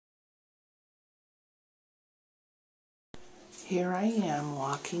Here I am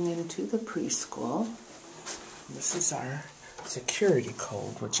walking into the preschool. This is our security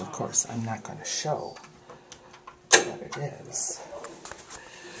code, which of course I'm not going to show what it is.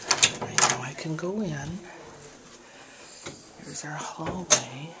 Right now I can go in. Here's our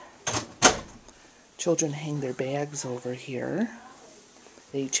hallway. Children hang their bags over here.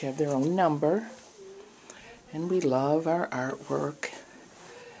 They each have their own number. And we love our artwork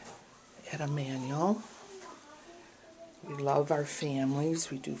at Emmanuel. We love our families.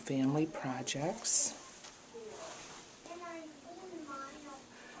 We do family projects.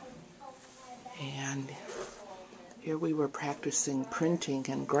 And here we were practicing printing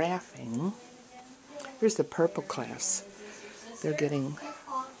and graphing. Here's the purple class. They're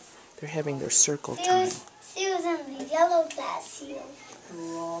having their circle time. She was in the yellow class here.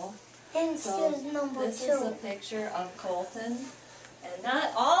 Cool. And she was number 2. This is a picture of Colton. And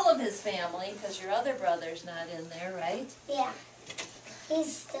not all of his family, because your other brother's not in there, right? Yeah.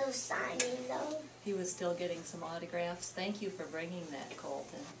 He's still signing, though. He was still getting some autographs. Thank you for bringing that,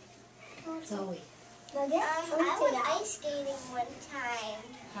 Colton. Zoe. I went ice skating one time.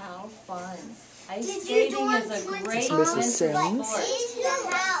 How fun. Ice skating is a great Mrs. Sims.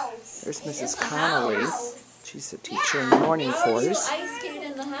 There's Mrs. Connolly. She's the teacher in the morning for us. Ice skate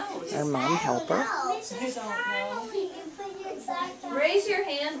in the house. Our mom helper. I don't know. Raise your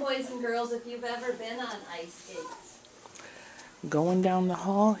hand, boys and girls, if you've ever been on ice skates. Going down the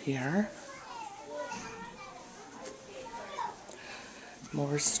hall here.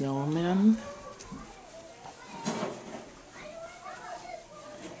 More snowmen.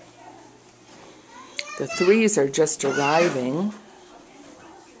 The 3s are just arriving.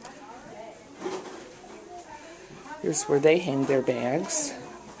 Here's where they hang their bags.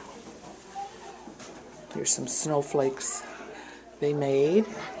 Here's some snowflakes they made.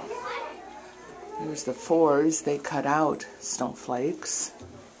 Here's the 4s. They cut out snowflakes.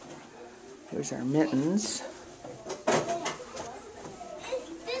 Here's our mittens.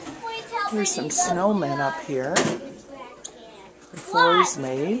 Here's some snowmen up here. The 4s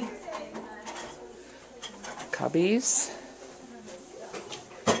made. Cubbies.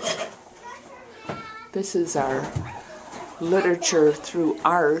 This is our literature through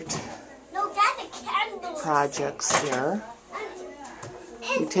art projects here.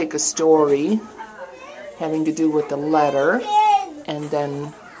 We take a story having to do with the letter and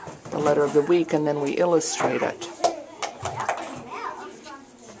then the letter of the week, and then we illustrate it.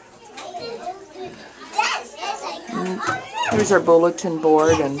 And here's our bulletin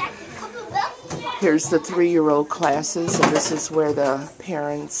board, and here's the 3-year-old classes, and this is where the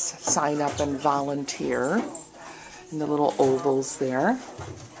parents sign up and volunteer in the little ovals there.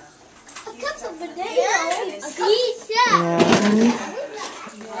 And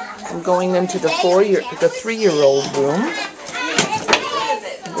I'm going into the 3-year-old room.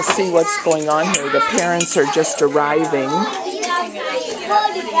 We'll see what's going on here. The parents are just arriving.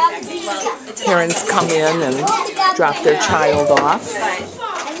 Parents come in and drop their child off.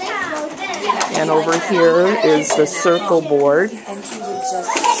 And over here is the circle board.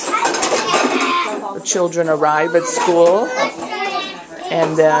 The children arrive at school,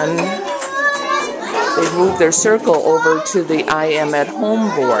 and then they move their circle over to the I am at home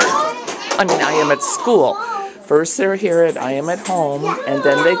board. I am at school. First they're here at I am at home, and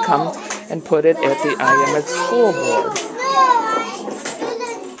then they come and put it at the I am at school board.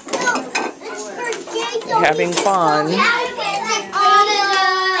 They're having fun.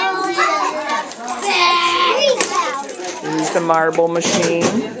 Here's the marble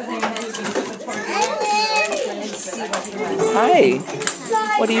machine. Hi,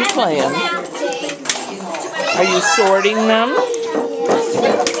 what are you playing? Are you sorting them?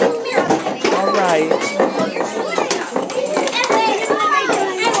 All right.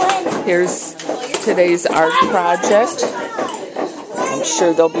 Here's today's art project. I'm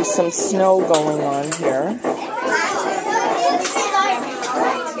sure there'll be some snow going on here.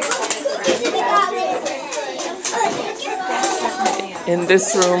 In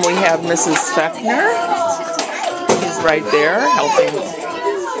this room we have Mrs. Fechner. He's right there helping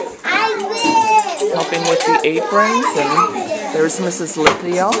with the aprons, and there's Mrs.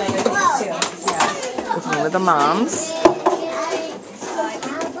 Lithia with one of the moms.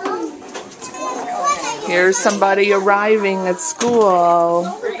 Here's somebody arriving at school.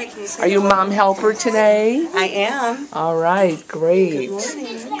 Are you mom helper today? I am. All right, great.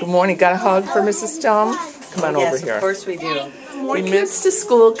 Good morning. Got a hug for Mrs. Stump? Come on over here. Yes, of course we do. We missed to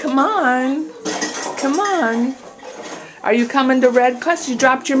school. Come on. Come on. Are you coming to red class? You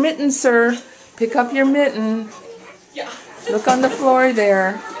dropped your mitten, sir. Pick up your mitten. Yeah. Look on the floor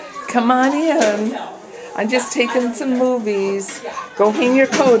there. Come on in. I'm just taking some movies. Go hang your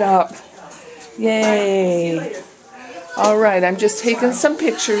coat up. Yay. All right, I'm just taking some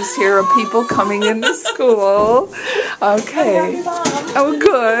pictures here of people coming into school. Okay. Oh,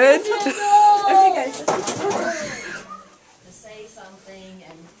 good. To say something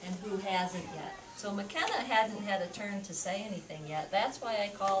and who hasn't yet. So McKenna hadn't had a turn to say anything yet. That's why I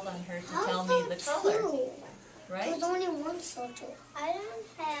called on her to tell me the color. Right? There's only one circle. I don't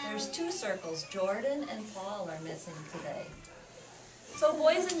have. There's 2 circles. Jordan and Paul are missing today. So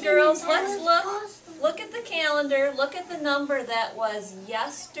boys and girls, let's look at the calendar. Look at the number that was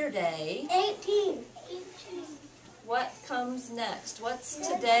yesterday. 18. What comes next? What's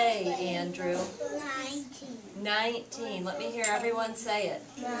today, Andrew? 19. 19. Let me hear everyone say it.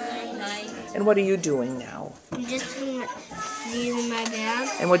 19. And what are you doing now? I'm just putting these in my bag.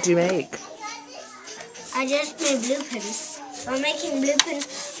 And what do you make? I just made blueprints. I'm making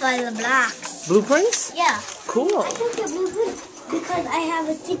blueprints for the blocks. Blueprints? Yeah. Cool. I took the blueprint because I have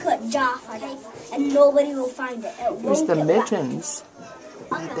a secret jar for it, and nobody will find it. There's the mittens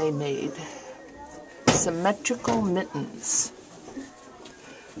that they made. Symmetrical mittens.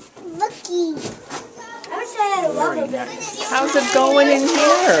 Looky. I wish I had a rubber band. How's it going in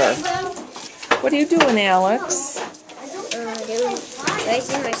here? What are you doing, Alex?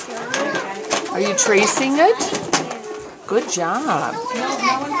 Tracing my snow. Are you tracing it? Good job. No one's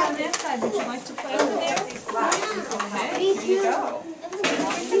on that side. Would you like to play over there? Okay, here you go.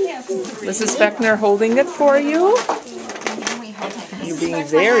 Mrs. Beckner holding it for you? You're being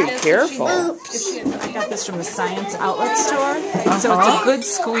very careful. I got this from the Science Outlet store, so it's a good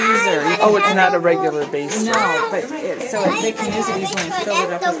squeezer. Oh, it's not a regular base. No, but so they can use it easily and fill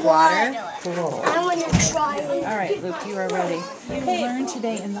it up with water. Cool. I want to try it. All right, Luke, you are ready. You learned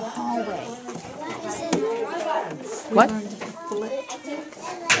today in the hallway. What? I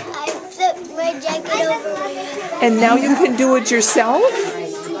flipped my jacket over my head. And now you can do it yourself?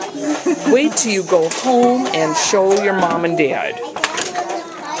 Wait till you go home and show your mom and dad.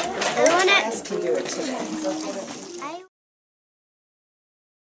 I want to. To do it today.